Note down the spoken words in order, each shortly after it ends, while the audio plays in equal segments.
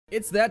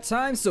It's that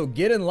time, so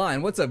get in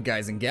line. What's up,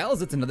 guys and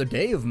gals? It's another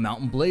day of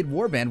Mountain Blade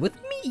Warband with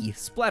me,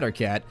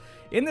 Splattercat.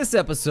 In this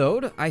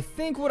episode, I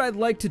think what I'd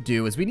like to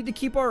do is we need to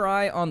keep our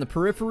eye on the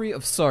periphery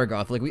of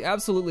Sargoth. Like, we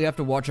absolutely have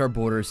to watch our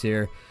borders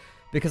here,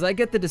 because I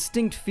get the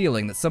distinct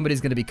feeling that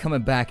somebody's going to be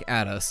coming back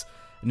at us.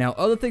 Now,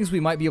 other things we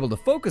might be able to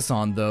focus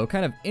on, though,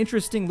 kind of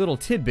interesting little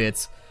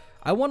tidbits.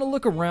 I want to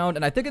look around,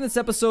 and I think in this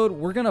episode,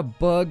 we're going to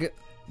bug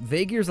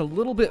Vaegir's a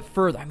little bit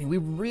further. I mean, we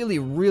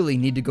really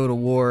need to go to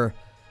war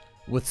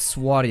with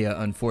Swadia,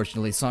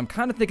 unfortunately, so I'm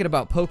kind of thinking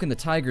about poking the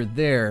tiger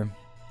there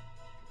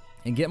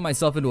and getting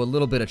myself into a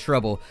little bit of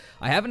trouble.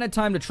 I haven't had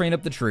time to train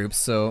up the troops,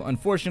 so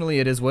unfortunately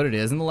it is what it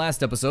is. In the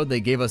last episode, they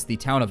gave us the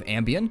town of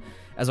Ambien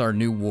as our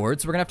new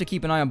ward, so we're gonna have to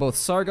keep an eye on both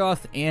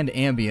Sargoth and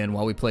Ambien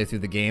while we play through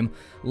the game.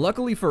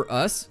 Luckily for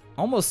us,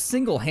 almost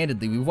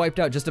single-handedly, we wiped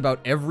out just about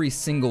every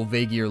single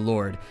Vaegir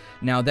lord.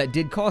 Now, that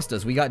did cost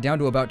us. We got down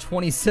to about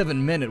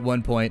 27 men at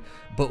one point,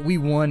 but we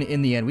won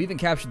in the end. We even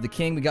captured the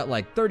king. We got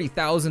like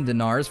 30,000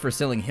 dinars for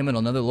selling him and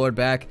another lord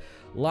back.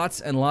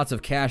 Lots and lots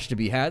of cash to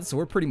be had, so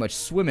we're pretty much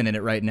swimming in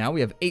it right now.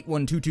 We have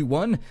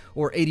 81221,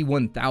 or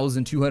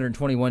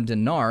 81,221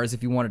 dinars,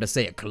 if you wanted to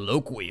say it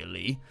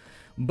colloquially.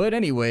 But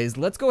anyways,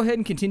 let's go ahead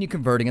and continue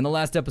converting. In the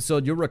last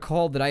episode, you'll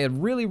recall that I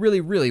had really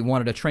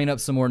wanted to train up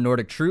some more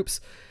Nordic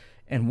troops.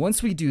 And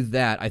once we do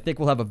that, I think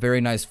we'll have a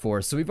very nice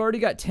force. So we've already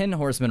got 10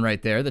 horsemen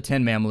right there, the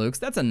 10 Mamluks.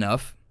 That's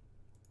enough.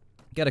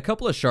 Got a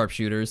couple of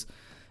sharpshooters,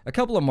 a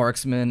couple of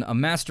marksmen, a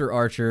master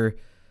archer.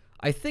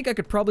 I think I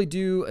could probably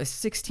do a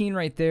 16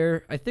 right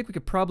there. I think we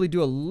could probably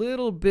do a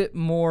little bit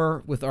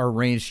more with our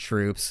ranged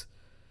troops.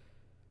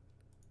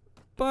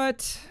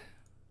 But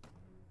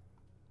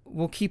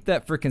we'll keep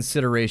that for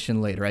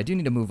consideration later. I do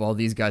need to move all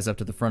these guys up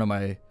to the front of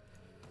my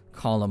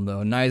column, though.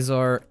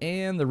 Nizar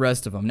and the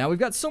rest of them. Now, we've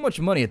got so much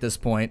money at this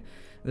point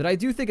that I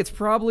do think it's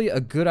probably a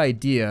good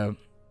idea.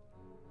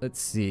 Let's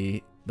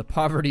see. The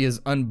poverty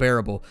is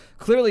unbearable.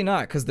 Clearly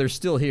not, because they're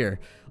still here.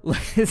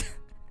 Is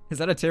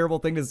that a terrible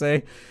thing to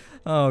say?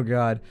 Oh,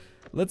 God.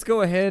 Let's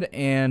go ahead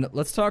and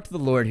let's talk to the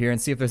Lord here and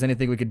see if there's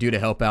anything we could do to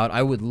help out.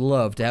 I would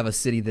love to have a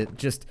city that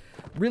just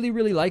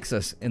really likes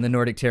us in the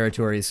Nordic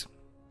territories.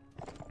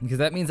 Because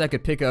that means I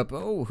could pick up,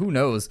 oh, who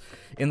knows.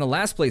 In the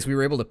last place, we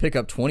were able to pick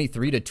up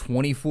 23 to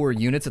 24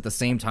 units at the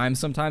same time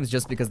sometimes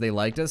just because they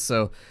liked us.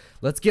 So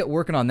let's get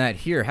working on that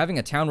here. Having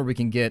a town where we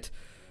can get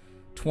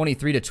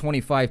 23 to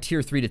 25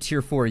 tier 3 to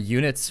tier 4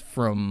 units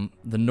from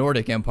the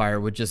Nordic Empire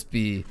would just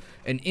be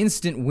an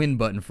instant win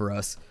button for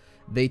us.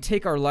 They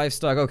take our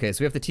livestock. Okay,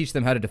 so we have to teach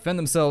them how to defend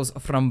themselves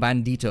from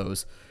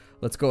banditos.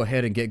 Let's go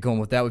ahead and get going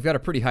with that. We've got a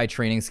pretty high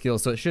training skill,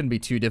 so it shouldn't be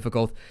too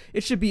difficult.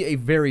 It should be a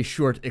very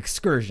short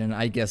excursion,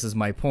 I guess is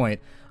my point.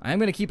 I am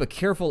going to keep a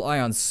careful eye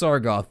on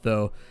Sargoth,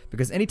 though,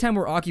 because anytime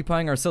we're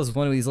occupying ourselves with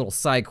one of these little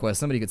side quests,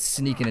 somebody could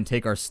sneak in and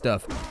take our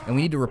stuff, and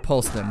we need to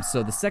repulse them.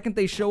 So the second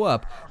they show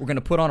up, we're going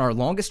to put on our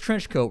longest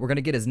trench coat. We're going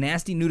to get as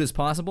nasty nude as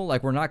possible,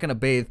 like we're not going to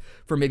bathe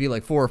for maybe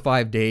like 4 or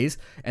 5 days,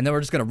 and then we're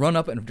just going to run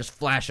up and just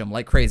flash them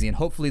like crazy, and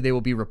hopefully they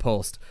will be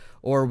repulsed.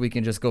 Or we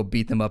can just go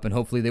beat them up, and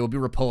hopefully they will be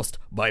repulsed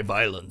by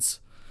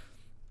violence.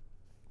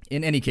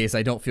 In any case,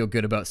 I don't feel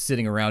good about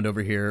sitting around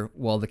over here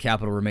while the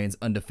capital remains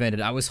undefended.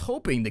 I was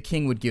hoping the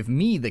king would give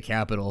me the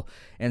capital,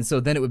 and so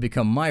then it would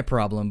become my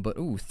problem, but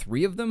ooh,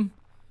 3 of them?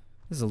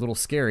 This is a little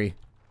scary.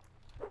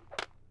 A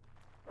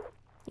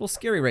little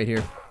scary right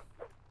here.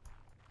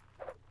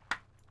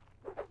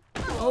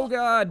 Oh,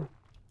 God!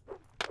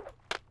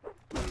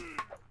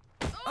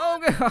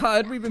 Oh,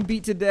 God! We've been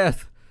beat to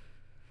death.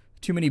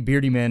 Too many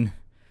beardy men.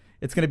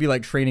 It's gonna be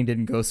like training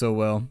didn't go so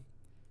well.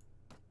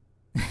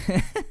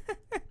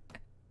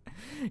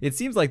 It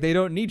seems like they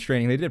don't need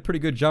training. They did a pretty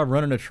good job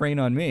running a train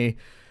on me.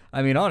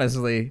 I mean,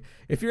 honestly,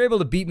 if you're able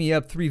to beat me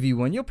up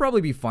 3v1, you'll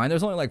probably be fine.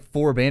 There's only like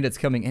 4 bandits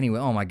coming anyway.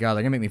 Oh my God,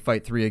 they're gonna make me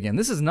fight 3 again.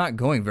 This is not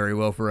going very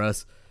well for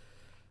us.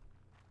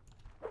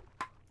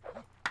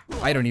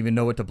 I don't even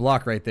know what to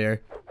block right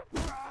there.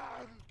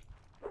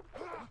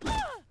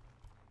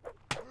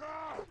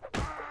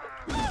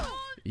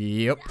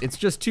 Yep, it's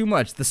just too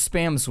much. The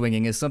spam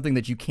swinging is something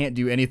that you can't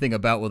do anything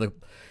about with a...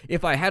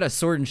 If I had a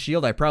sword and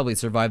shield, I probably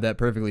survived that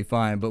perfectly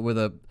fine, but with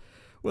a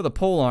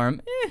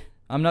polearm,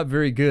 I'm not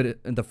very good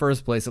in the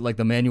first place at like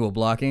the manual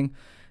blocking.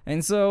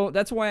 And so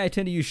that's why I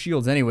tend to use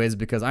shields anyways,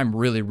 because I'm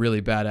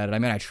really bad at it. I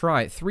mean, I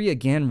try it. 3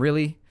 again,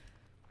 really?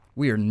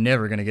 We are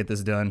never gonna get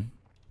this done.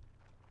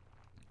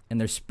 And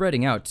they're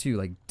spreading out too,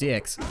 like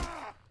dicks.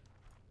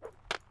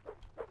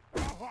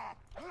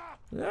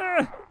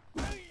 Ah,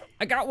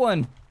 I got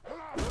one!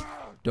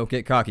 Don't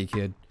get cocky,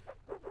 kid.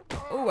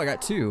 Oh, I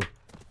got 2.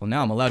 Well,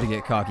 now I'm allowed to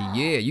get cocky.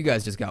 Yeah, you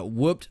guys just got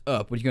whooped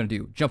up. What are you gonna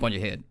do? Jump on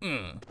your head.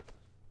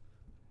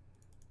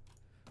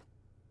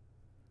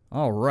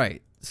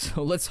 Alright,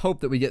 so let's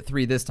hope that we get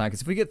 3 this time,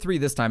 because if we get 3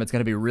 this time, it's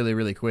gonna be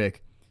really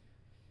quick.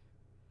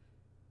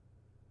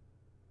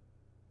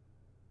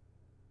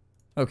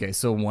 Okay,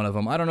 so 1 of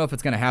them. I don't know if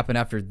it's gonna happen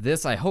after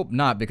this. I hope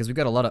not, because we've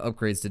got a lot of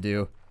upgrades to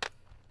do.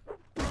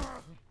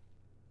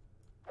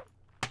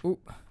 Ooh.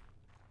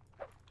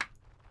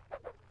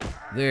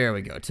 There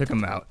we go, took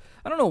him out.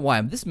 I don't know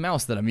why. This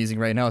mouse that I'm using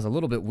right now is a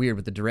little bit weird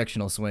with the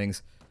directional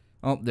swings.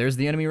 Oh, there's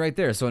the enemy right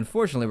there. So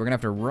unfortunately, we're going to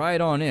have to ride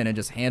on in and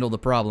just handle the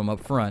problem up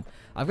front.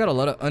 I've got a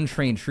lot of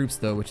untrained troops,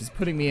 though, which is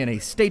putting me in a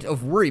state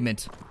of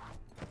worriment.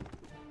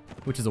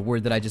 Which is a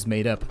word that I just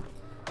made up.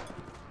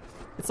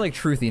 It's like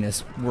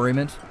truthiness.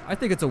 Worriment. I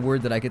think it's a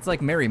word that it's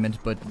like merriment,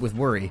 but with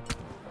worry.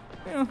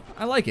 Yeah,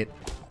 I like it.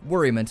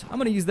 Worriment. I'm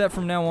going to use that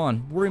from now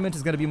on. Worriment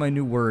is going to be my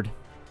new word.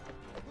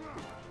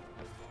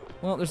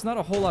 Well, there's not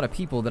a whole lot of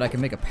people that I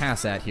can make a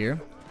pass at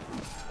here.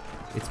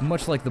 It's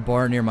much like the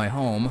bar near my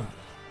home.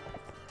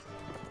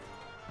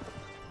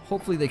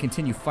 Hopefully they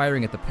continue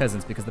firing at the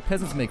peasants, because the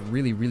peasants make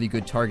really, really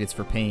good targets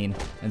for pain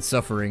and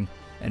suffering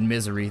and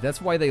misery.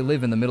 That's why they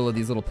live in the middle of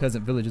these little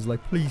peasant villages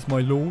like, please,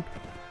 my lord,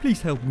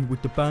 please help me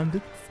with the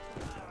bandits.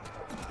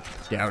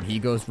 Down he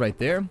goes right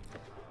there.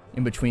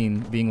 In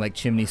between being like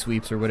chimney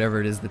sweeps or whatever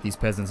it is that these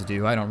peasants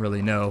do. I don't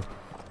really know.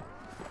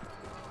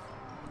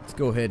 Let's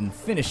go ahead and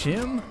finish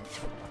him.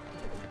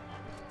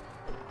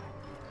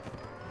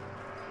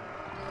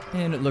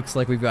 And it looks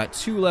like we've got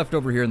 2 left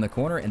over here in the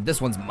corner, and this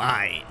one's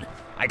mine.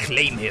 I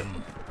claim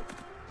him.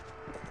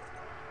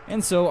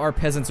 And so our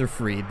peasants are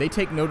freed. They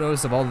take no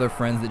notice of all of their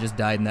friends that just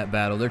died in that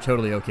battle. They're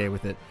totally okay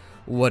with it.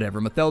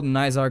 Whatever. Matheld and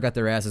Nizar got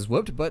their asses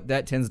whooped, but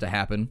that tends to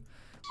happen.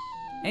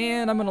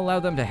 And I'm going to allow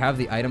them to have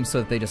the items so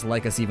that they just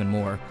like us even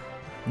more.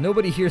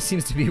 Nobody here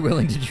seems to be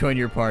willing to join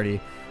your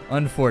party.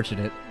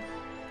 Unfortunate.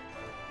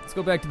 Let's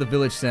go back to the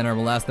village center and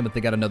we'll ask them if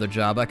they got another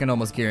job. I can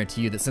almost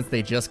guarantee you that since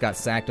they just got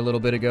sacked a little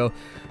bit ago,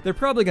 they're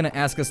probably going to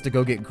ask us to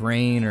go get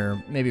grain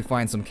or maybe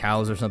find some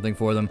cows or something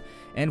for them.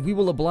 And we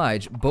will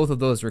oblige both of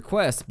those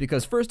requests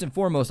because first and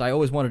foremost, I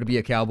always wanted to be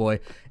a cowboy.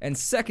 And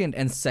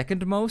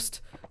second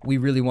most, we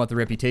really want the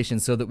reputation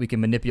so that we can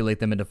manipulate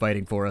them into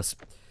fighting for us.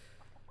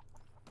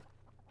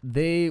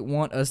 They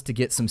want us to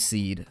get some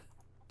seed.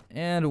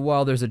 And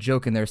while there's a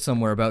joke in there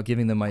somewhere about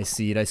giving them my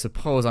seed, I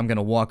suppose I'm going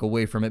to walk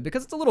away from it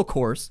because it's a little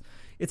coarse.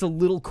 It's a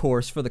little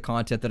coarse for the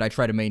content that I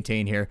try to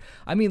maintain here.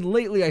 I mean,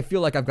 lately I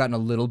feel like I've gotten a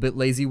little bit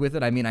lazy with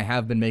it. I mean, I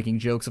have been making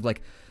jokes of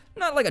like,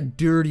 not like a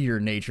dirtier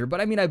nature,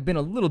 but I mean, I've been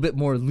a little bit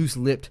more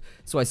loose-lipped,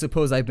 so I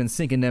suppose I've been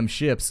sinking them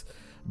ships.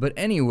 But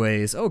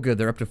anyways, oh good,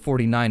 they're up to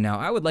 49 now.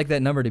 I would like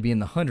that number to be in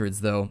the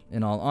hundreds, though,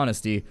 in all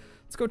honesty.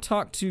 Let's go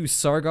talk to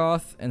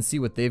Sargoth and see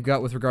what they've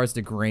got with regards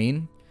to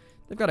grain.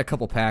 They've got a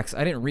couple packs.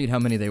 I didn't read how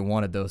many they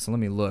wanted, though, so let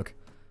me look.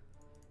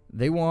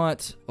 They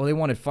want... oh, they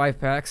wanted 5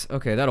 packs?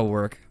 Okay, that'll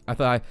work.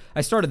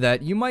 I started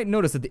that. You might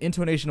notice that the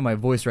intonation of my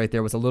voice right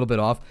there was a little bit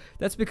off.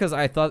 That's because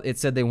I thought it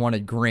said they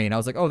wanted grain. I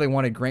was like, oh, they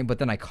wanted grain, but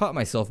then I caught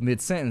myself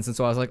mid-sentence, and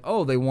so I was like,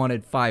 oh, they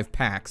wanted 5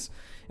 packs.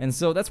 And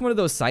so that's one of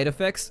those side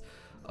effects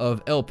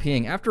of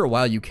LPing. After a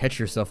while, you catch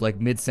yourself,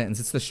 like, mid-sentence.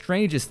 It's the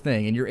strangest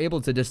thing, and you're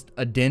able to just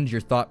addend your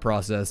thought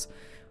process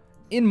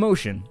in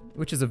motion,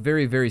 which is a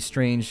very, very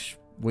strange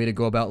way to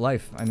go about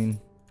life. I mean,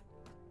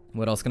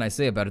 what else can I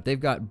say about it? They've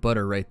got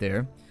butter right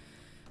there.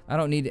 I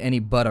don't need any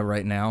butter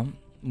right now.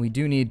 We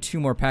do need 2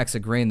 more packs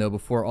of grain, though,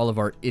 before all of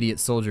our idiot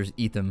soldiers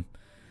eat them,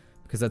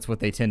 because that's what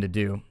they tend to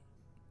do.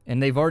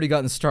 And they've already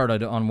gotten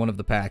started on one of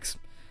the packs.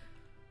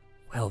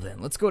 Well then,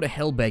 let's go to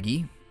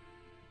Hellbeggy.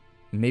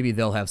 Maybe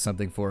they'll have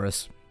something for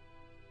us.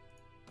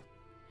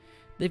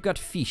 They've got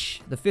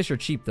fish. The fish are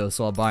cheap, though,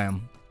 so I'll buy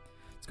them.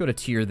 Let's go to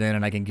Tyr then,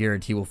 and I can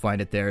guarantee we'll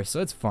find it there, so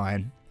it's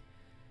fine.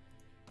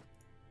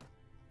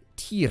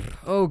 Tyr.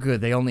 Oh,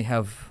 good. They only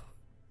have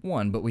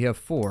 1, but we have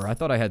 4. I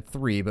thought I had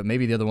 3, but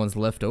maybe the other one's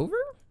left over?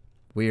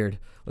 Weird.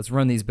 Let's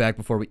run these back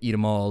before we eat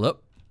them all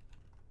up.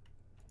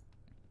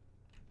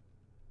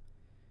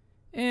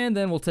 And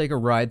then we'll take a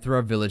ride through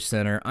our village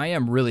center. I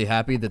am really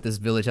happy that this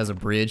village has a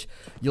bridge.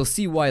 You'll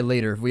see why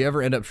later. If we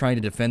ever end up trying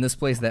to defend this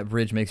place, that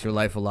bridge makes your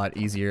life a lot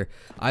easier.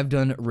 I've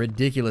done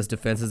ridiculous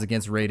defenses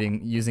against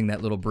raiding using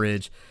that little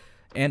bridge.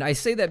 And I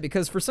say that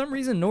because for some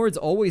reason Nords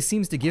always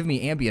seems to give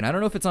me Ambien. I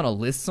don't know if it's on a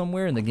list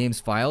somewhere in the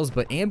game's files,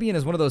 but Ambien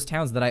is one of those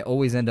towns that I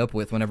always end up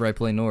with whenever I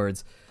play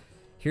Nords.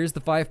 Here's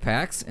the 5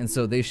 packs, and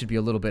so they should be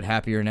a little bit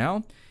happier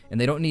now. And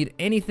they don't need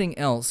anything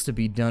else to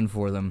be done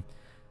for them.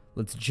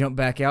 Let's jump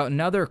back out, and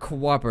now they're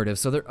cooperative,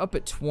 so they're up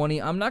at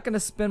 20. I'm not going to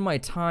spend my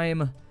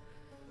time...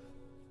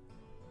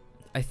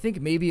 I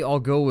think maybe I'll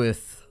go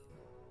with...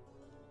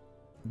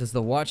 does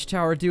the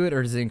watchtower do it,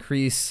 or does it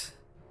increase...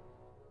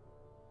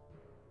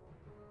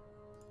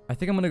 I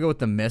think I'm going to go with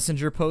the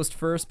messenger post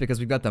first, because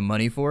we've got the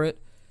money for it.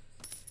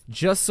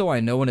 Just so I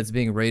know when it's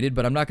being raided,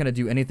 but I'm not going to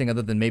do anything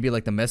other than maybe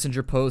like the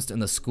messenger post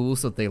and the school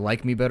so that they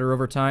like me better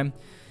over time.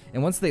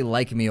 And once they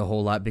like me a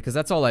whole lot, because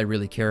that's all I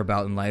really care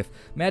about in life.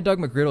 Mad Dog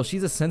McGriddle,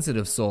 she's a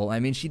sensitive soul.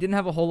 I mean, she didn't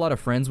have a whole lot of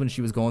friends when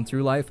she was going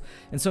through life,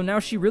 and so now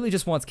she really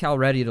just wants Cal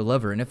Ratty to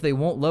love her, and if they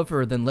won't love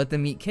her, then let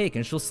them eat cake,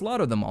 and she'll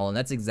slaughter them all, and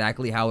that's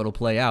exactly how it'll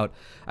play out.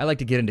 I like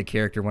to get into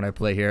character when I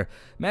play here.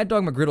 Mad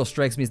Dog McGriddle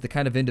strikes me as the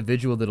kind of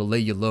individual that'll lay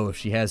you low if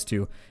she has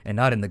to, and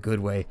not in the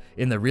good way,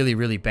 in the really,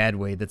 really bad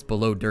way that's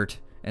below dirt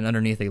and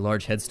underneath a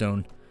large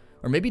headstone.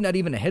 Or maybe not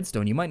even a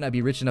headstone. You might not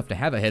be rich enough to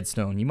have a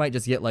headstone. You might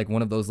just get like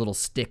one of those little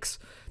sticks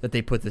that they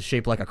put that's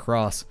shaped like a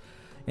cross.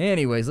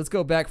 Anyways, let's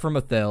go back for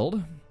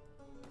Matheld.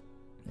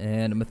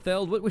 And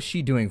Matheld, what was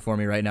she doing for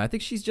me right now? I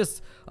think she's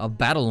just a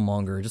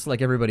battlemonger, just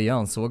like everybody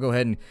else. So we'll go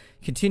ahead and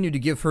continue to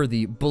give her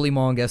the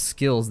bullymong-esque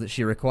skills that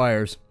she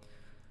requires.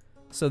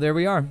 So there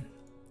we are.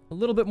 A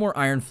little bit more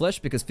Iron Flesh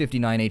because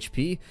 59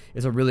 HP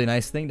is a really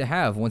nice thing to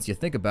have once you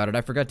think about it.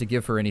 I forgot to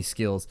give her any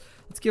skills.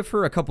 Let's give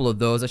her a couple of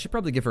those. I should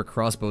probably give her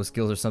crossbow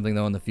skills or something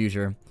though in the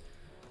future.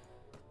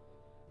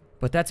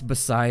 But that's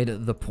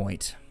beside the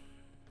point.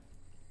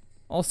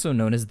 Also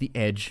known as the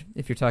Edge,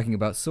 if you're talking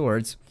about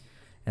swords.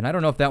 And I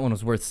don't know if that one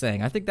was worth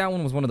saying. I think that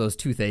one was one of those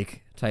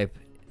toothache type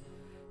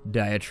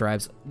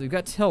diatribes. We've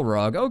got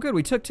Telrog. Oh good,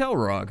 we took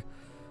Telrog.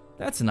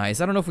 That's nice.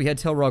 I don't know if we had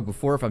Telrog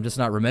before, if I'm just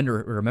not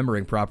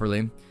remembering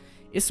properly.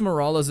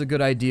 Ismarala's a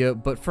good idea,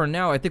 but for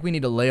now I think we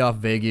need to lay off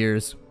Vague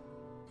Ears.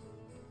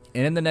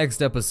 And in the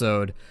next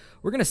episode,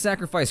 we're going to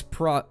sacrifice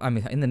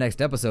in the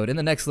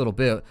next little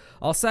bit,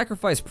 I'll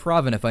sacrifice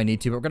Proven if I need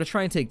to, but we're going to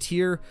try and take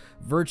Tyr,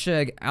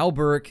 Vercheg,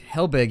 Alberk,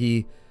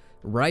 Helbegi,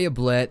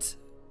 Ryablet,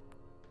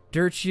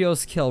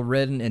 Dirchios,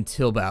 Kelredden, and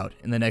Tilbout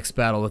in the next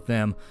battle with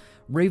them.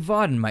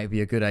 Rayvaden might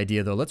be a good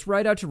idea though. Let's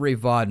ride out to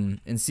Rayvaden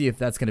and see if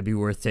that's going to be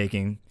worth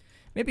taking.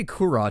 Maybe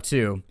Kura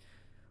too.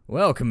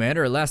 Well,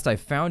 Commander, at last I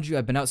found you.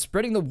 I've been out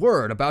spreading the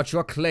word about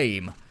your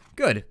claim.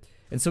 Good.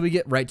 And so we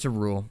get right to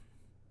rule.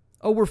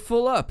 Oh, we're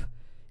full up.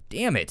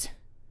 Damn it.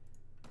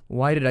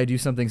 Why did I do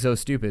something so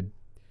stupid?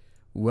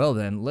 Well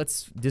then,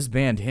 let's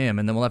disband him,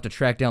 and then we'll have to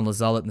track down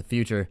Lazalet in the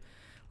future.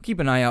 We'll keep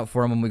an eye out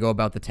for him when we go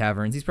about the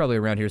taverns. He's probably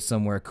around here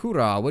somewhere.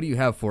 Kura, what do you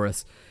have for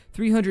us?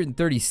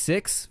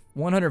 336,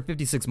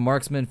 156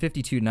 marksmen,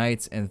 52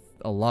 knights, and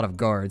a lot of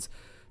guards.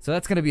 So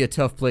that's going to be a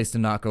tough place to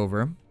knock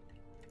over.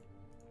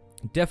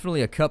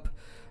 Definitely a cup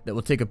that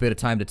will take a bit of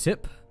time to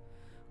tip.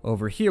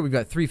 Over here we've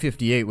got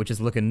 358, which is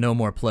looking no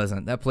more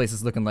pleasant. That place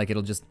is looking like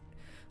it'll just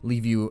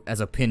leave you as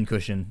a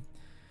pincushion.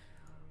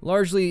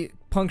 Largely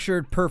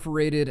punctured,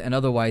 perforated, and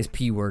otherwise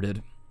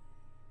P-worded.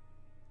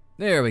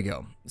 There we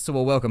go. So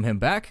we'll welcome him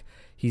back.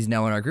 He's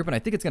now in our group, and I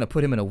think it's going to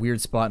put him in a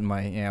weird spot in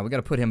my... Yeah, we got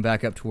to put him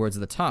back up towards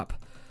the top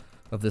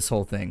of this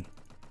whole thing.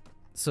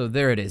 So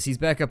there it is. He's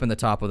back up in the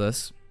top with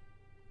us.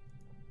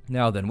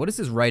 Now then, what is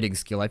his riding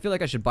skill? I feel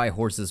like I should buy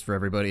horses for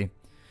everybody.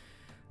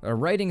 A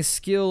riding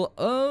skill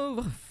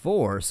of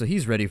 4, so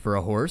he's ready for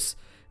a horse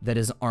that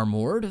is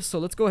armored. So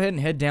let's go ahead and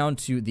head down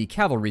to the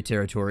cavalry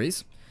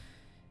territories.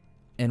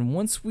 And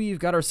once we've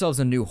got ourselves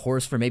a new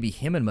horse for maybe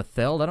him and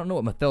Matheld, I don't know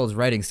what Matheld's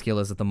riding skill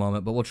is at the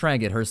moment, but we'll try and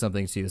get her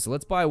something too. So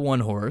let's buy one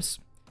horse.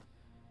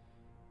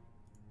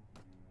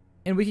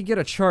 And we can get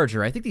a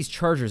charger. I think these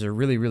chargers are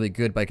really, really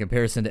good by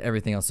comparison to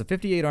everything else. So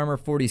 58 armor,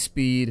 40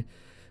 speed.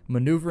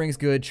 Maneuvering's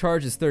good.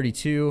 Charge is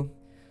 32.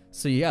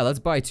 So yeah, let's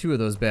buy 2 of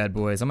those bad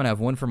boys. I'm going to have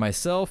one for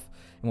myself,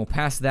 and we'll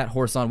pass that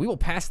horse on. We will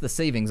pass the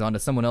savings on to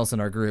someone else in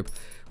our group.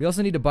 We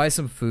also need to buy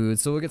some food,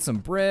 so we'll get some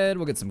bread,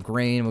 we'll get some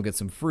grain, we'll get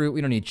some fruit.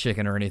 We don't need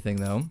chicken or anything,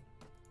 though.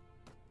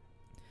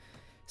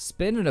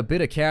 Spending a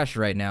bit of cash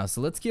right now,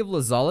 so let's give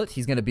Lazalet.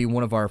 He's going to be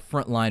one of our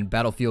frontline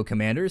battlefield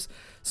commanders.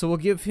 So we'll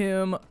give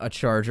him a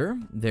charger.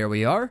 There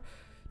we are.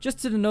 Just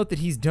to denote that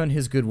he's done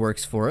his good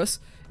works for us.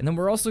 And then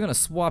we're also going to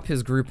swap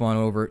his group on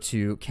over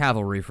to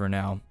cavalry for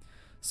now.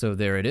 So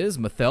there it is.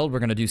 Matheld, we're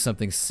going to do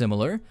something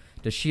similar.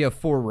 Does she have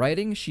 4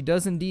 riding? She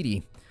does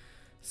indeedy.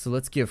 So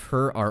let's give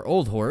her our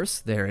old horse.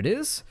 There it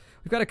is.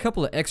 We've got a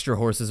couple of extra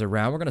horses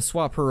around. We're going to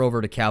swap her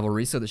over to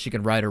cavalry so that she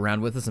can ride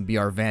around with us and be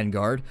our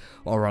vanguard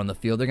while we're on the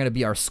field. They're going to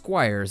be our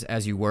squires,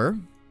 as you were.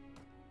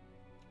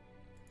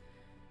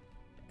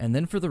 And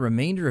then for the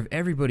remainder of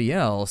everybody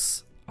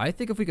else, I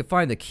think if we could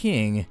find the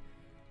king,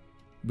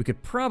 we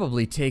could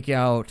probably take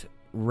out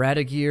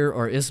Radagir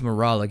or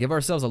Ismarala, give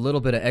ourselves a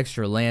little bit of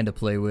extra land to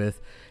play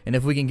with, and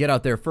if we can get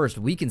out there first,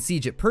 we can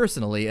siege it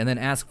personally and then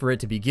ask for it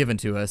to be given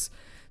to us.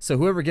 So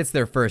whoever gets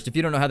there first, if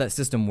you don't know how that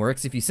system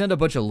works, if you send a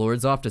bunch of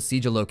lords off to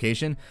siege a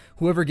location,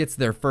 whoever gets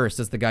there first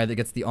is the guy that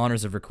gets the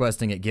honors of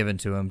requesting it given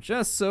to him,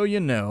 just so you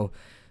know,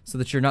 so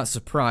that you're not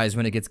surprised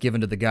when it gets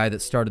given to the guy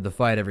that started the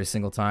fight every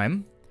single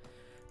time.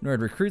 Nord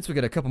recruits, we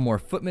got a couple more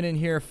footmen in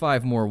here,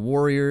 5 more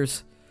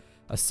warriors.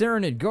 A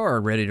Serenade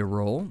Guard ready to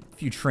roll. A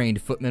few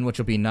trained footmen, which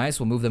will be nice.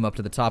 We'll move them up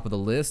to the top of the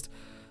list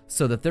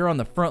so that they're on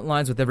the front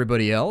lines with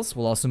everybody else.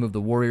 We'll also move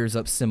the warriors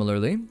up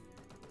similarly.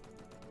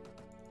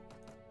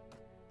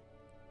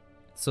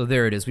 So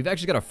there it is. We've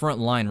actually got a front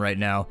line right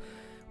now,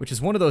 which is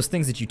one of those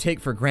things that you take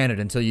for granted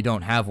until you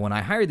don't have one.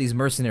 I hired these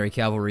mercenary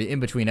cavalry in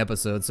between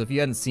episodes, so if you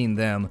hadn't seen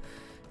them,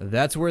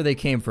 that's where they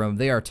came from.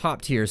 They are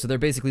top tier, so they're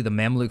basically the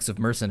Mamluks of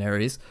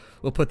mercenaries.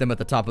 We'll put them at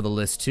the top of the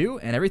list too,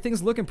 and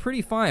everything's looking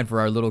pretty fine for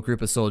our little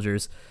group of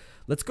soldiers.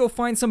 Let's go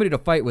find somebody to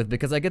fight with,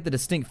 because I get the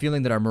distinct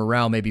feeling that our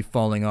morale may be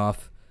falling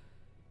off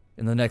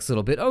in the next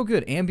little bit. Oh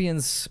good,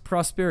 Ambion's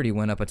prosperity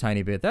went up a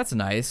tiny bit. That's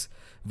nice.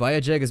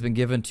 Viajeg has been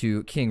given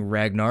to King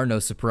Ragnar, no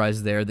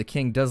surprise there. The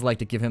king does like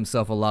to give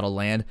himself a lot of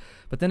land,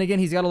 but then again,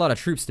 he's got a lot of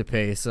troops to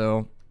pay,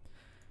 so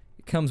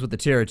it comes with the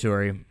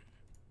territory.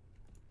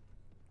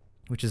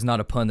 Which is not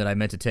a pun that I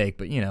meant to take,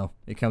 but, you know,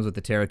 it comes with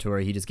the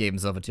territory. He just gave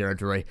himself a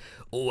territory.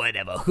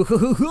 Whatever.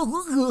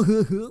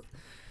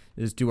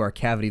 Just do our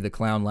Cavity the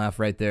Clown laugh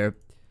right there.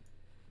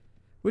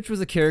 which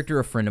was a character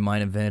a friend of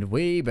mine invented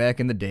way back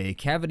in the day,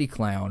 Cavity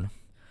Clown,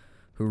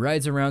 who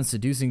rides around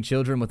seducing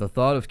children with a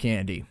thought of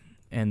candy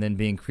and then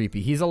being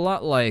creepy. He's a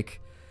lot like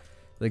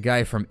the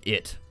guy from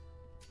It.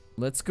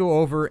 Let's go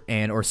over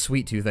or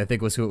Sweet Tooth, I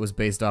think was who it was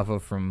based off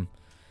of from,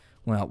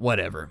 well,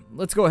 whatever.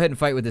 Let's go ahead and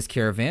fight with this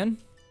caravan,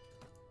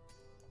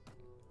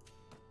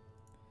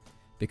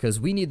 because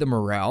we need the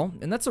morale,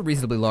 and that's a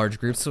reasonably large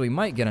group, so we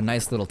might get a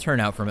nice little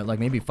turnout from it, like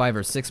maybe 5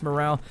 or 6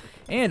 morale,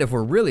 and if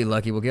we're really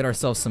lucky, we'll get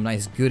ourselves some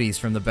nice goodies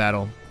from the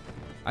battle.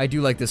 I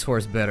do like this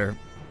horse better.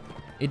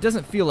 It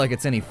doesn't feel like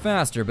it's any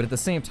faster, but at the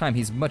same time,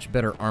 he's much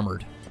better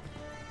armored.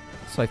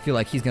 So I feel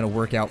like he's gonna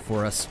work out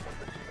for us.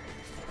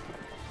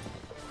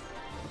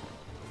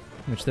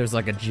 Which there's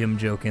like a gym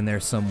joke in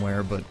there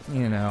somewhere, but,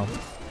 you know.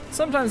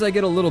 Sometimes I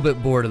get a little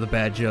bit bored of the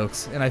bad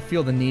jokes, and I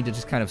feel the need to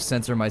just kind of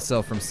censor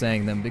myself from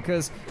saying them,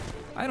 because,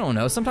 I don't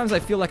know, sometimes I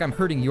feel like I'm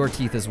hurting your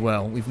teeth as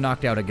well. We've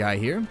knocked out a guy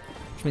here,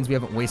 which means we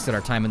haven't wasted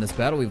our time in this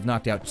battle. We've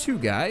knocked out 2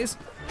 guys,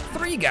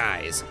 3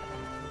 guys,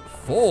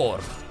 4,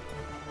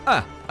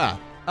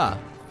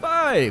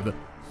 5!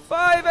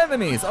 5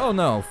 enemies! Oh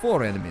no,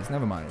 4 enemies,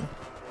 never mind.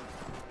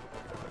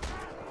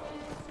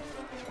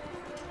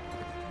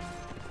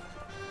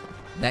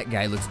 That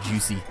guy looks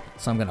juicy,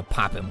 so I'm gonna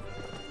pop him.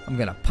 I'm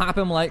gonna pop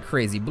him like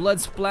crazy.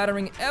 Blood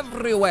splattering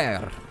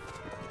everywhere.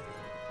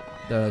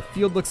 The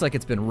field looks like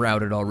it's been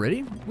routed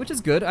already, which is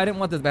good. I didn't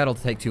want this battle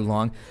to take too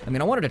long. I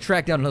mean, I wanted to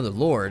track down another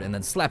lord and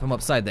then slap him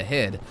upside the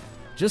head,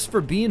 just for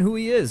being who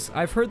he is.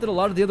 I've heard that a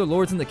lot of the other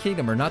lords in the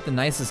kingdom are not the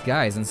nicest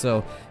guys, and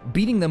so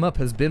beating them up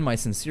has been my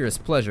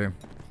sincerest pleasure.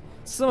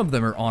 Some of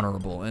them are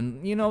honorable,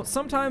 and, you know,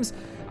 sometimes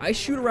I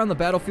shoot around the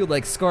battlefield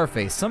like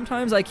Scarface.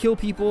 Sometimes I kill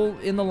people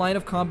in the line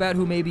of combat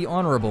who may be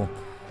honorable.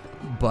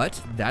 But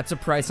that's a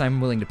price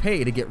I'm willing to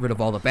pay to get rid of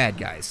all the bad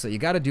guys, so you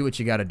gotta do what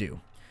you gotta do.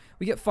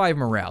 We get 5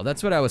 morale.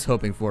 That's what I was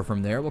hoping for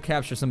from there. We'll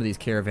capture some of these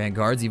caravan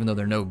guards, even though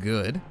they're no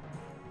good.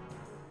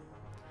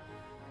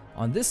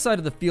 On this side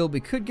of the field, we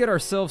could get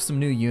ourselves some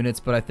new units,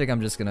 but I think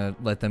I'm just gonna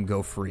let them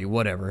go free,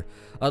 whatever.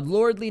 A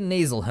lordly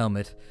nasal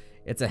helmet.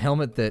 It's a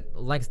helmet that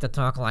likes to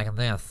talk like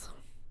this,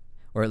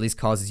 or at least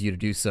causes you to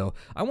do so.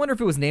 I wonder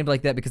if it was named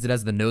like that because it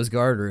has the nose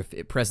guard, or if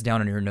it pressed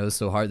down on your nose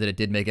so hard that it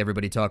did make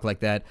everybody talk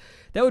like that.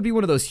 That would be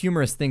one of those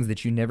humorous things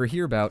that you never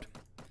hear about.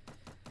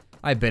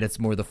 I bet it's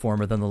more the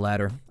former than the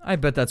latter. I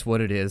bet that's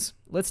what it is.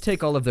 Let's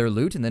take all of their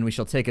loot, and then we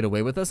shall take it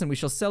away with us, and we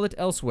shall sell it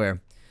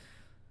elsewhere.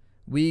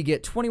 We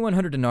get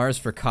 2,100 dinars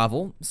for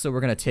Kaval, so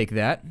we're going to take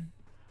that.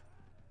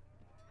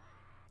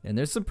 And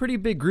there's some pretty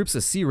big groups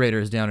of Sea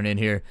Raiders down in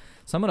here,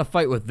 so I'm going to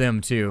fight with them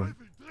too,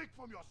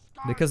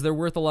 because they're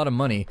worth a lot of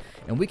money,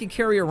 and we can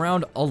carry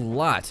around a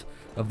lot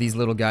of these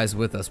little guys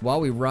with us while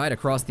we ride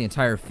across the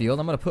entire field.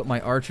 I'm going to put my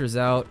archers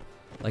out,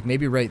 like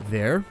maybe right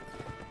there,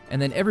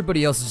 and then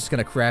everybody else is just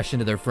going to crash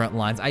into their front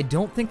lines. I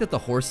don't think that the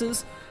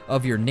horses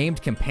of your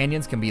named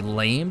companions can be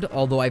lamed,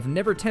 although I've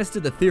never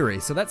tested the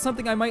theory, so that's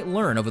something I might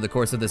learn over the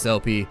course of this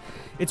LP.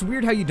 It's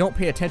weird how you don't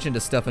pay attention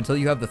to stuff until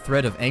you have the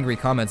thread of angry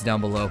comments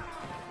down below.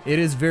 It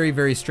is very,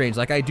 very strange.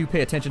 Like, I do pay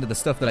attention to the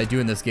stuff that I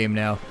do in this game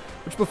now,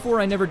 which before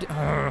I never did.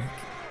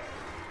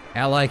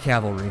 Ally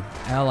Cavalry.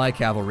 Ally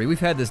Cavalry. We've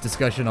had this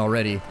discussion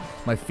already.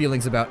 My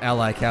feelings about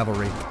Ally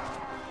Cavalry.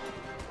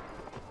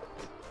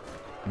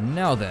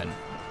 Now then.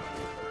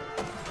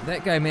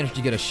 That guy managed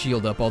to get a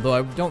shield up, although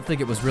I don't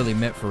think it was really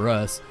meant for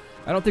us.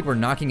 I don't think we're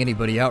knocking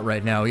anybody out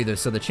right now either,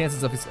 so the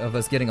chances of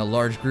us getting a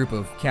large group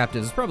of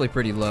captives is probably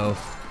pretty low.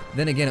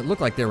 Then again, it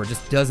looked like there were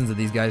just dozens of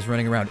these guys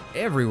running around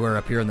everywhere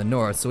up here in the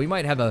north, so we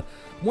might have a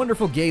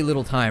wonderful gay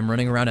little time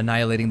running around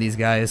annihilating these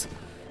guys,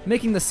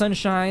 making the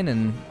sunshine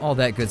and all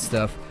that good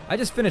stuff. I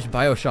just finished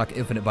BioShock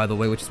Infinite, by the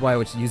way, which is why I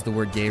would use the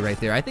word gay right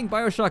there. I think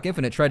BioShock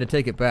Infinite tried to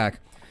take it back.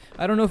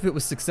 I don't know if it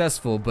was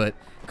successful, but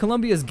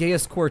Columbia's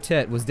gayest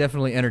quartet was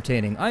definitely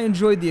entertaining. I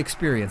enjoyed the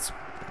experience.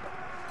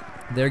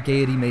 Their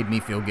gaiety made me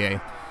feel gay.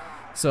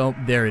 So,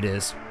 there it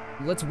is.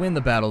 Let's win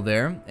the battle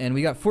there, and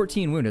we got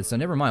 14 wounded, so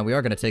never mind, we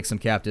are going to take some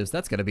captives.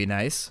 That's going to be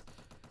nice.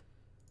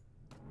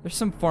 There's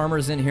some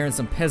farmers in here and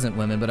some peasant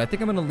women, but I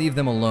think I'm going to leave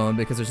them alone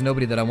because there's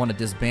nobody that I want to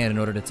disband in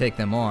order to take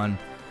them on.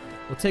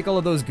 We'll take all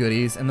of those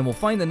goodies, and then we'll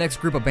find the next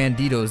group of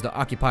banditos to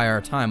occupy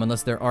our time,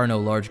 unless there are no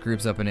large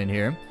groups up and in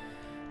here.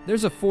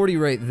 There's a 40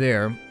 right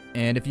there,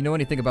 and if you know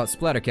anything about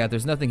Splattercat,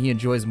 there's nothing he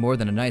enjoys more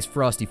than a nice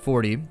frosty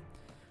 40.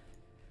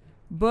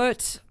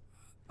 But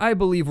I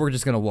believe we're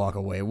just going to walk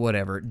away,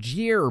 whatever.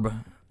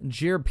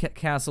 Jerb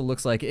Castle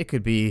looks like it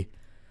could be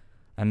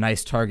a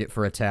nice target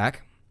for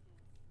attack.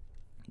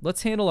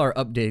 Let's handle our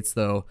updates,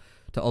 though,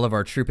 to all of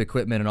our troop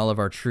equipment and all of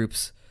our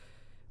troops,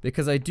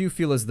 because I do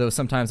feel as though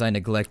sometimes I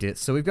neglect it.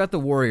 So we've got the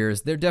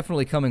warriors. They're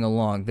definitely coming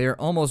along. They're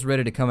almost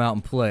ready to come out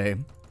and play.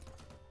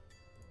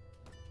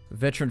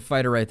 Veteran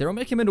fighter right there. We'll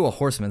make him into a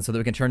horseman so that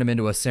we can turn him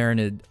into a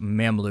Serenid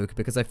Mamluk,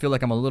 because I feel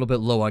like I'm a little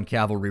bit low on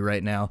cavalry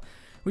right now.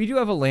 We do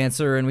have a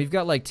Lancer, and we've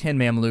got like 10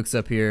 Mamluks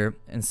up here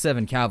and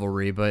 7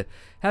 cavalry, but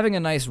having a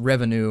nice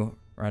revenue,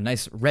 or a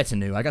nice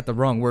retinue. I got the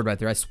wrong word right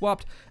there. I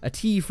swapped a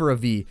T for a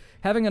V.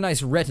 Having a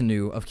nice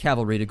retinue of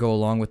cavalry to go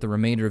along with the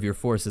remainder of your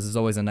forces is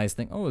always a nice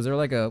thing. Oh, is there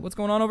like a, what's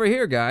going on over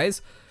here,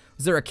 guys?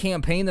 Is there a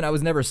campaign that I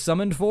was never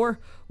summoned for?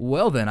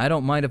 Well then, I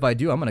don't mind if I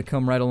do. I'm gonna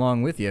come right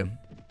along with you.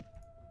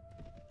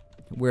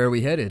 Where are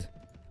we headed?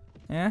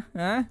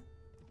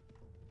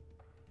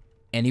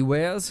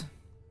 Anywheres?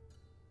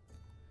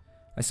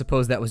 I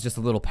suppose that was just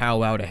a little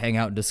powwow to hang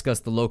out and discuss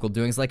the local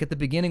doings. Like at the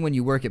beginning when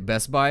you work at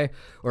Best Buy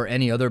or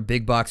any other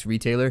big box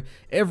retailer,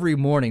 every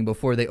morning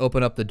before they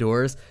open up the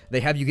doors,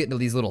 they have you get into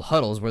these little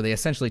huddles where they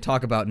essentially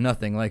talk about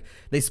nothing. Like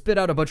they spit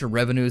out a bunch of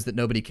revenues that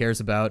nobody cares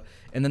about,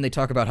 and then they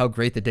talk about how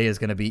great the day is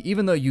going to be,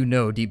 even though you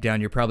know deep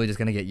down you're probably just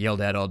going to get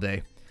yelled at all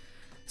day.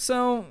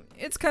 So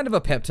it's kind of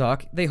a pep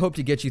talk. They hope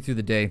to get you through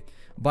the day.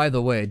 By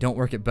the way, don't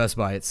work at Best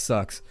Buy, it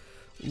sucks.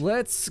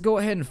 Let's go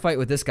ahead and fight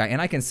with this guy, and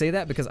I can say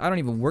that because I don't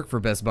even work for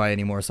Best Buy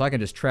anymore, so I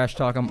can just trash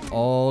talk him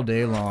all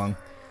day long.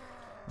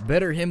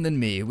 Better him than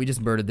me. We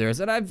just murdered theirs,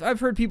 and I've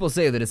heard people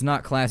say that it's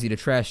not classy to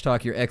trash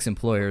talk your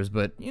ex-employers,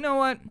 but you know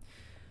what?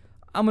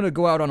 I'm gonna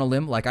go out on a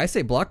limb. Like I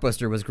say,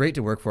 Blockbuster was great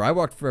to work for. I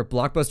worked for a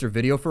Blockbuster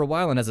Video for a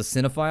while, and as a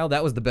cinephile,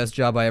 that was the best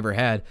job I ever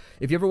had.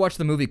 If you ever watched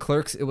the movie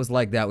Clerks, it was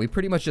like that. We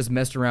pretty much just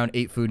messed around,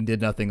 ate food, and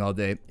did nothing all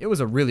day. It was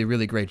a really,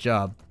 really great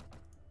job.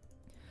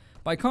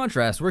 By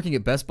contrast, working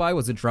at Best Buy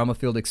was a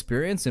drama-filled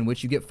experience in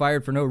which you get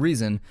fired for no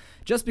reason,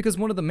 just because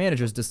one of the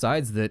managers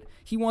decides that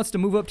he wants to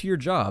move up to your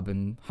job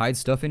and hide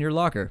stuff in your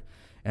locker.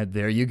 And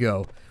there you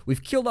go.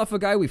 We've killed off a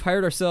guy, we've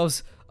hired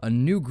ourselves a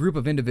new group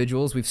of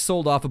individuals, we've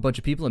sold off a bunch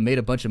of people and made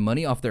a bunch of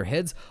money off their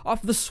heads,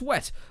 off the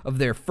sweat of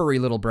their furry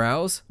little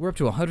brows. We're up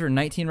to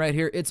 119 right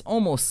here. It's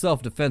almost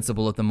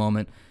self-defensible at the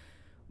moment,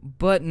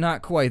 but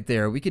not quite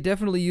there. We could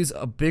definitely use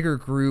a bigger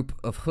group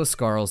of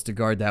Huskarls to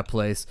guard that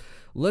place.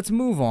 Let's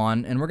move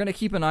on, and we're going to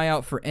keep an eye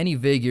out for any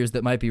Vaegirs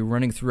that might be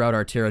running throughout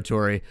our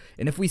territory.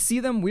 And if we see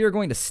them, we are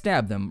going to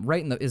stab them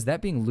right in the... Is that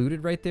being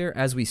looted right there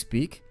as we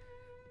speak?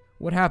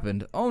 What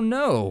happened? Oh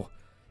no!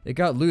 It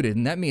got looted,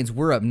 and that means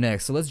we're up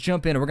next. So let's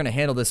jump in, and we're going to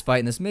handle this fight,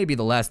 and this may be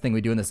the last thing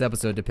we do in this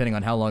episode, depending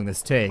on how long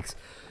this takes.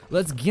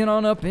 Let's get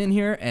on up in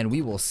here, and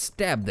we will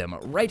stab them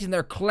right in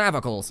their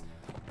clavicles.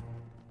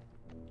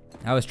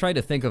 I was trying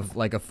to think of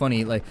like a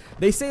funny, like,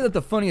 they say that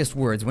the funniest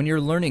words, when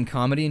you're learning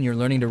comedy and you're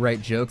learning to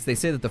write jokes, they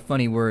say that the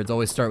funny words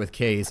always start with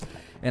K's.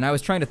 And I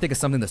was trying to think of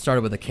something that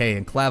started with a K,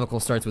 and clavicle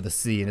starts with a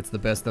C, and it's the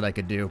best that I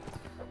could do.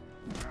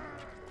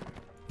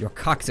 Your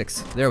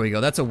coccyx. There we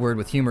go, that's a word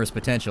with humorous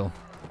potential.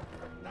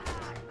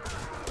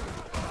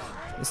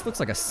 This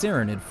looks like a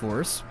Serenid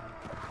force.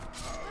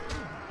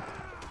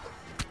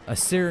 A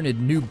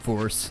Serenid noob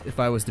force, if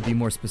I was to be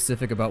more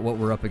specific about what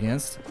we're up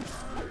against.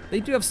 They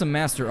do have some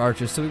master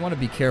archers, so we want to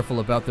be careful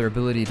about their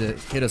ability to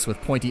hit us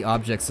with pointy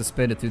objects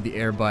suspended through the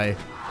air by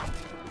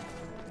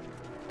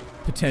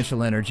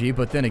potential energy,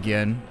 but then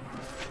again,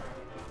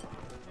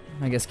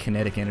 I guess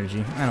kinetic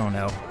energy. I don't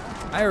know.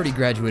 I already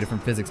graduated from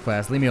physics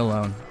class. Leave me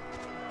alone.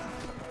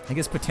 I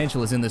guess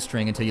potential is in the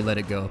string until you let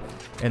it go,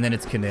 and then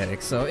it's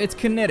kinetic. So it's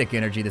kinetic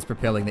energy that's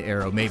propelling the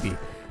arrow, maybe.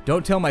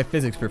 Don't tell my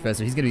physics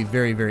professor. He's going to be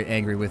very, very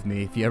angry with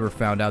me if he ever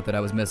found out that I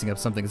was messing up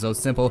something so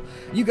simple.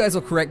 You guys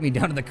will correct me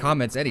down in the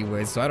comments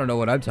anyways, so I don't know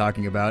what I'm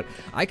talking about.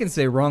 I can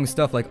say wrong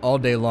stuff like all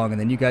day long, and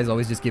then you guys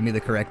always just give me the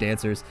correct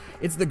answers.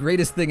 It's the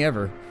greatest thing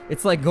ever.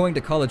 It's like going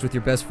to college with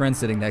your best friend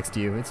sitting next to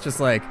you. It's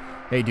just like,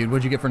 hey dude,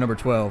 what'd you get for number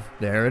 12?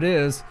 There it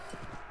is.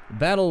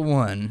 Battle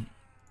 1.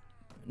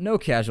 No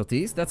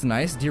casualties. That's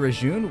nice.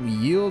 Dirajun, we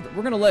yield.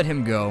 We're going to let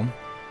him go.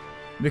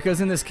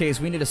 Because in this case,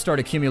 we need to start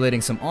accumulating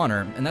some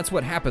honor, and that's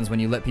what happens when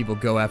you let people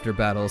go after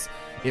battles.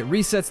 It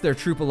resets their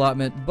troop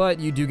allotment, but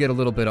you do get a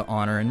little bit of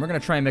honor, and we're going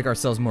to try and make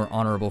ourselves more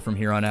honorable from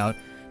here on out.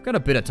 Got a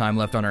bit of time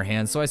left on our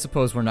hands, so I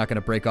suppose we're not going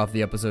to break off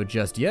the episode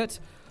just yet.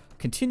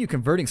 Continue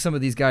converting some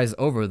of these guys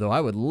over, though.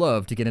 I would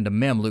love to get into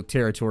Mamluk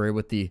territory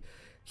with the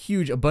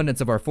huge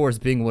abundance of our force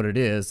being what it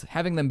is.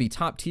 Having them be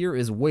top tier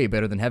is way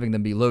better than having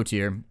them be low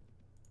tier.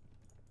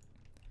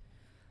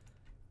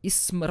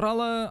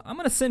 Ismarala, I'm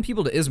going to send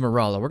people to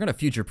Ismarala. We're going to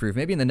future-proof.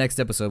 Maybe in the next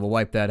episode we'll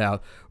wipe that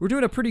out. We're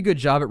doing a pretty good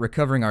job at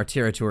recovering our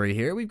territory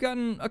here. We've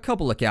gotten a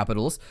couple of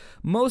capitals.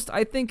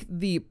 I think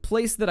the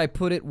place that I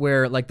put it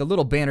where, like the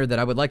little banner that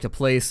I would like to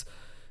place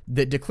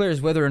that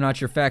declares whether or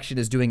not your faction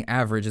is doing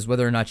average is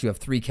whether or not you have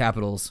 3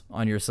 capitals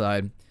on your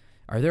side.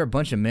 Are there a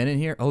bunch of men in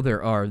here? Oh,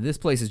 there are. This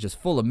place is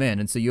just full of men,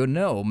 and so you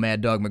know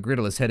Mad Dog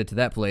McGriddle is headed to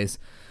that place.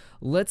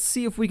 Let's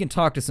see if we can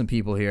talk to some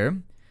people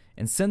here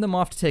and send them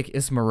off to take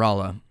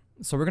Ismarala.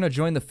 So we're going to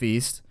join the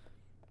feast,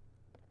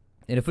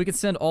 and if we can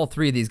send all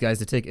 3 of these guys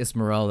to take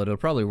Ismarala, it'll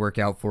probably work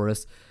out for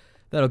us.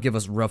 That'll give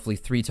us roughly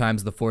 3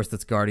 times the force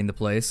that's guarding the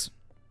place.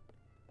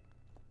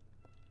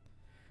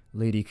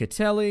 Lady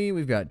Catelli,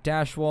 we've got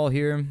Dashwall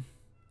here.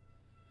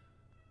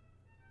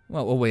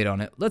 Well, we'll wait on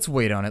it. Let's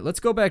wait on it. Let's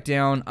go back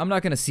down. I'm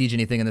not going to siege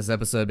anything in this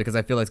episode because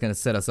I feel like it's going to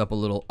set us up a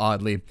little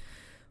oddly.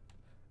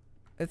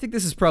 I think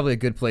this is probably a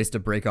good place to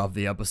break off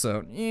the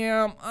episode.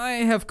 Yeah, I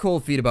have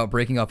cold feet about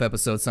breaking off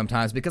episodes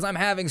sometimes because I'm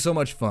having so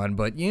much fun,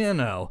 but you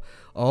know,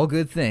 all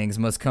good things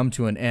must come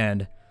to an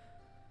end.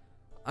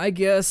 I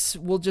guess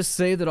we'll just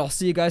say that I'll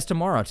see you guys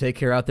tomorrow. Take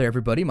care out there,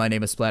 everybody. My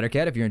name is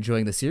Splattercat. If you're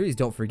enjoying the series,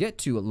 don't forget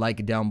to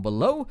like down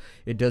below.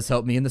 It does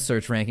help me in the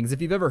search rankings.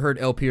 If you've ever heard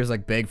LPers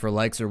like beg for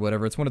likes or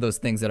whatever, it's one of those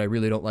things that I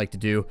really don't like to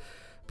do.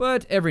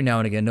 But every now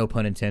and again, no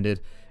pun intended,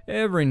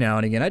 every now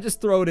and again, I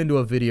just throw it into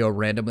a video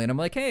randomly, and I'm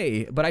like,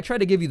 hey, but I try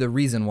to give you the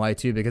reason why,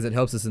 too, because it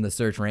helps us in the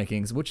search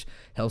rankings, which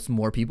helps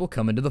more people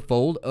come into the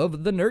fold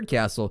of the Nerd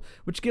Castle,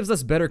 which gives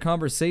us better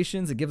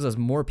conversations. It gives us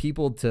more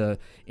people to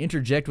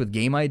interject with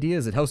game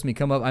ideas. It helps me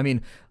come up. I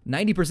mean,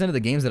 90% of the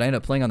games that I end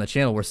up playing on the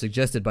channel were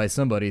suggested by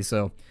somebody,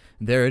 so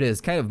there it is.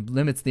 Kind of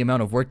limits the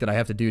amount of work that I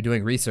have to do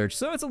doing research,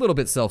 so it's a little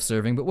bit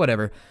self-serving, but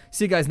whatever.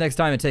 See you guys next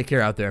time, and take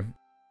care out there.